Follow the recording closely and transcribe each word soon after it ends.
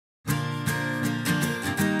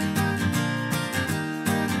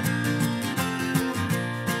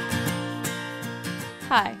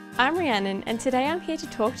I'm Rhiannon, and today I'm here to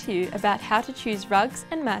talk to you about how to choose rugs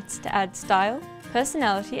and mats to add style,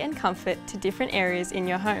 personality and comfort to different areas in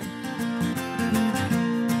your home.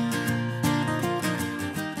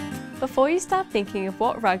 Before you start thinking of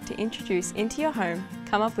what rug to introduce into your home,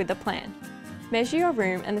 come up with a plan. Measure your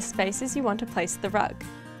room and the spaces you want to place the rug.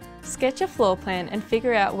 Sketch a floor plan and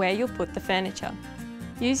figure out where you'll put the furniture.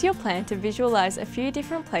 Use your plan to visualise a few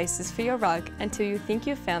different places for your rug until you think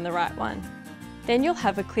you've found the right one. Then you'll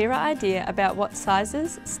have a clearer idea about what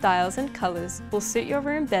sizes, styles and colours will suit your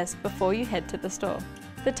room best before you head to the store.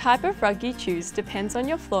 The type of rug you choose depends on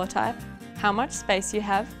your floor type, how much space you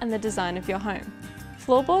have and the design of your home.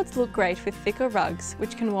 Floorboards look great with thicker rugs,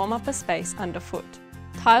 which can warm up a space underfoot.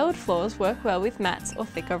 Tiled floors work well with mats or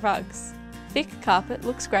thicker rugs. Thick carpet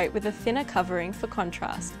looks great with a thinner covering for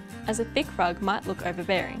contrast, as a thick rug might look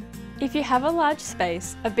overbearing. If you have a large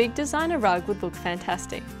space, a big designer rug would look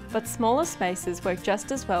fantastic, but smaller spaces work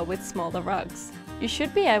just as well with smaller rugs. You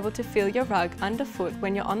should be able to feel your rug underfoot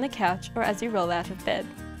when you're on the couch or as you roll out of bed.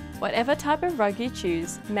 Whatever type of rug you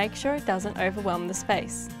choose, make sure it doesn't overwhelm the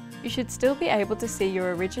space. You should still be able to see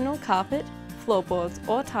your original carpet, floorboards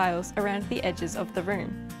or tiles around the edges of the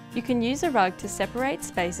room. You can use a rug to separate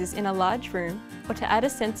spaces in a large room or to add a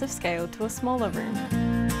sense of scale to a smaller room.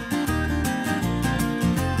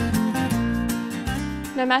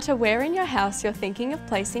 No matter where in your house you're thinking of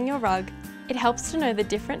placing your rug, it helps to know the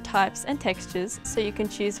different types and textures so you can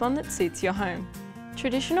choose one that suits your home.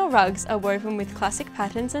 Traditional rugs are woven with classic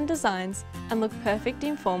patterns and designs and look perfect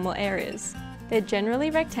in formal areas. They're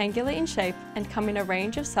generally rectangular in shape and come in a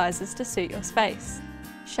range of sizes to suit your space.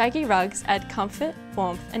 Shaggy rugs add comfort,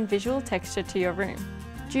 warmth and visual texture to your room.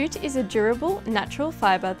 Jute is a durable, natural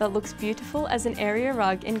fibre that looks beautiful as an area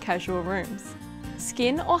rug in casual rooms.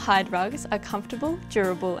 Skin or hide rugs are comfortable,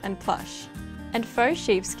 durable and plush. And faux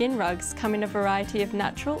sheepskin rugs come in a variety of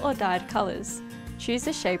natural or dyed colours. Choose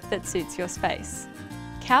a shape that suits your space.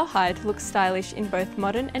 Cowhide looks stylish in both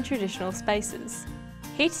modern and traditional spaces.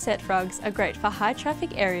 Heat-set rugs are great for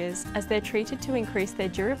high-traffic areas as they're treated to increase their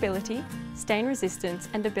durability, stain resistance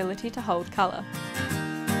and ability to hold colour.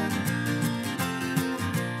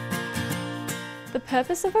 The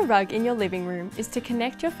purpose of a rug in your living room is to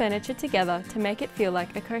connect your furniture together to make it feel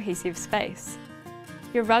like a cohesive space.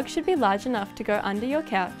 Your rug should be large enough to go under your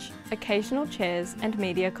couch, occasional chairs and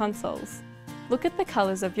media consoles. Look at the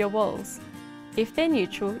colours of your walls. If they're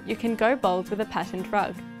neutral, you can go bold with a patterned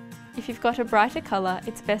rug. If you've got a brighter colour,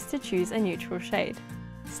 it's best to choose a neutral shade.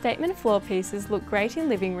 Statement floor pieces look great in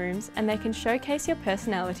living rooms and they can showcase your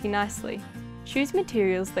personality nicely. Choose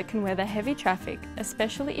materials that can weather heavy traffic,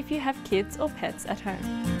 especially if you have kids or pets at home.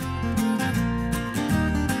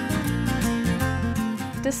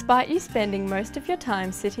 Despite you spending most of your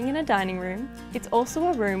time sitting in a dining room, it's also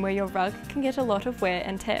a room where your rug can get a lot of wear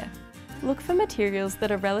and tear. Look for materials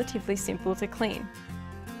that are relatively simple to clean.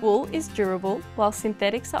 Wool is durable, while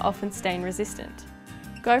synthetics are often stain resistant.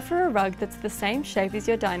 Go for a rug that's the same shape as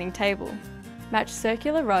your dining table. Match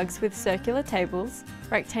circular rugs with circular tables,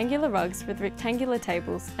 rectangular rugs with rectangular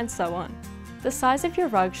tables, and so on. The size of your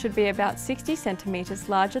rug should be about 60 centimetres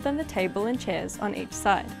larger than the table and chairs on each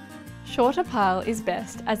side. Shorter pile is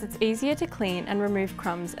best as it's easier to clean and remove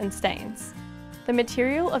crumbs and stains. The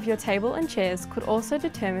material of your table and chairs could also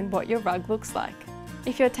determine what your rug looks like.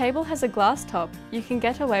 If your table has a glass top, you can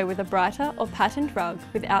get away with a brighter or patterned rug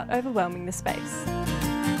without overwhelming the space.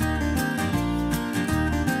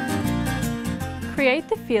 Create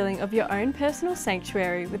the feeling of your own personal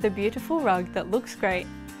sanctuary with a beautiful rug that looks great,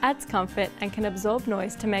 adds comfort and can absorb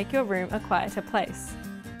noise to make your room a quieter place.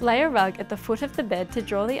 Lay a rug at the foot of the bed to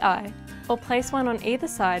draw the eye, or place one on either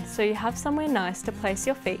side so you have somewhere nice to place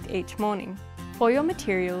your feet each morning. For your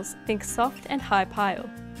materials, think soft and high pile.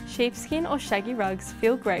 Sheepskin or shaggy rugs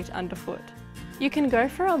feel great underfoot. You can go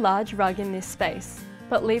for a large rug in this space,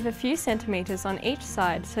 but leave a few centimetres on each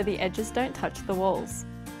side so the edges don't touch the walls.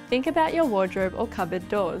 Think about your wardrobe or cupboard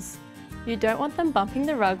doors. You don't want them bumping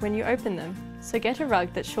the rug when you open them, so get a rug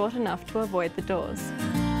that's short enough to avoid the doors.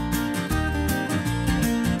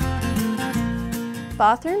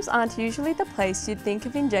 Bathrooms aren't usually the place you'd think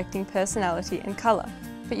of injecting personality and colour,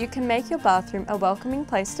 but you can make your bathroom a welcoming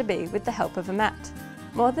place to be with the help of a mat.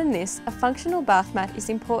 More than this, a functional bath mat is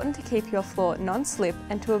important to keep your floor non-slip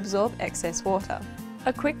and to absorb excess water.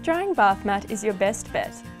 A quick-drying bath mat is your best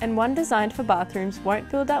bet, and one designed for bathrooms won't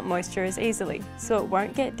build up moisture as easily, so it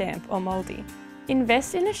won't get damp or mouldy.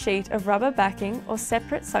 Invest in a sheet of rubber backing or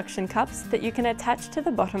separate suction cups that you can attach to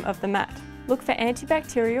the bottom of the mat. Look for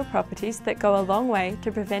antibacterial properties that go a long way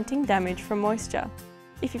to preventing damage from moisture.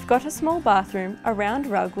 If you've got a small bathroom, a round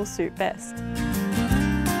rug will suit best.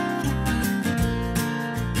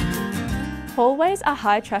 Hallways are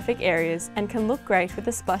high traffic areas and can look great with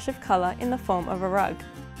a splash of colour in the form of a rug.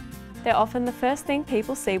 They're often the first thing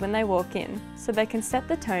people see when they walk in, so they can set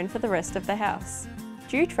the tone for the rest of the house.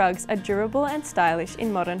 Jute rugs are durable and stylish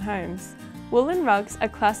in modern homes. Woolen rugs are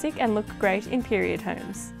classic and look great in period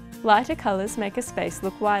homes. Lighter colours make a space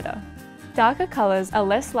look wider. Darker colours are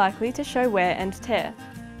less likely to show wear and tear.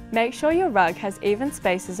 Make sure your rug has even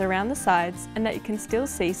spaces around the sides and that you can still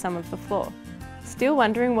see some of the floor. Still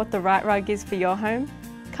wondering what the right rug is for your home?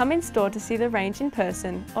 Come in store to see the range in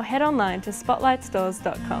person or head online to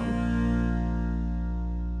spotlightstores.com.